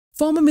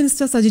Former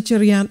Minister Saji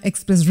Cherian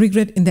expressed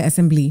regret in the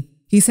assembly.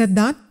 He said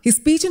that his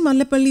speech in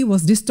Mallappally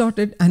was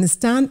distorted and his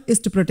stand is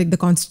to protect the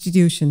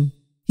constitution.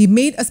 He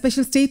made a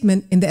special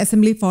statement in the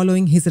assembly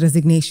following his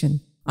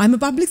resignation. "I am a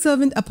public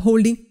servant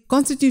upholding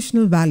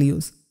constitutional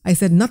values. I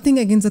said nothing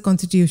against the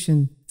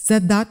constitution.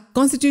 Said that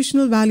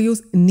constitutional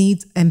values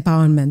needs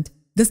empowerment.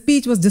 The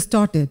speech was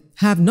distorted.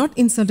 Have not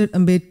insulted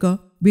Ambedkar.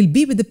 Will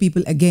be with the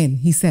people again,"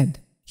 he said.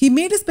 He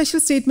made a special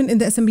statement in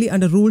the assembly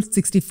under Rule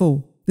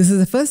 64. This is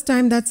the first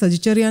time that Saji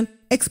Cherian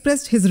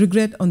expressed his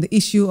regret on the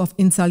issue of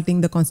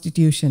insulting the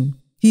constitution.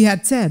 He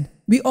had said,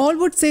 "We all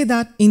would say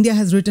that India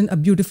has written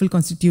a beautiful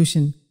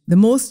constitution, the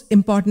most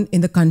important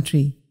in the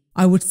country.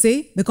 I would say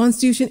the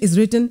constitution is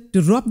written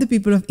to rob the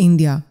people of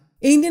India.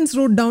 Indians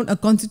wrote down a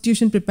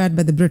constitution prepared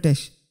by the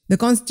British.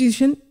 The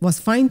constitution was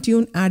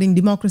fine-tuned, adding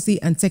democracy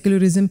and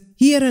secularism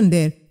here and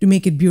there to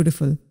make it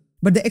beautiful.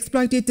 But the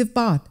exploitative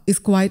part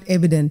is quite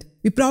evident.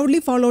 We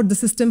proudly followed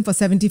the system for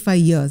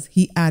 75 years,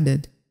 he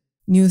added.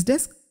 News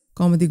Desk,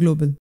 Kaumudy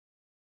Global.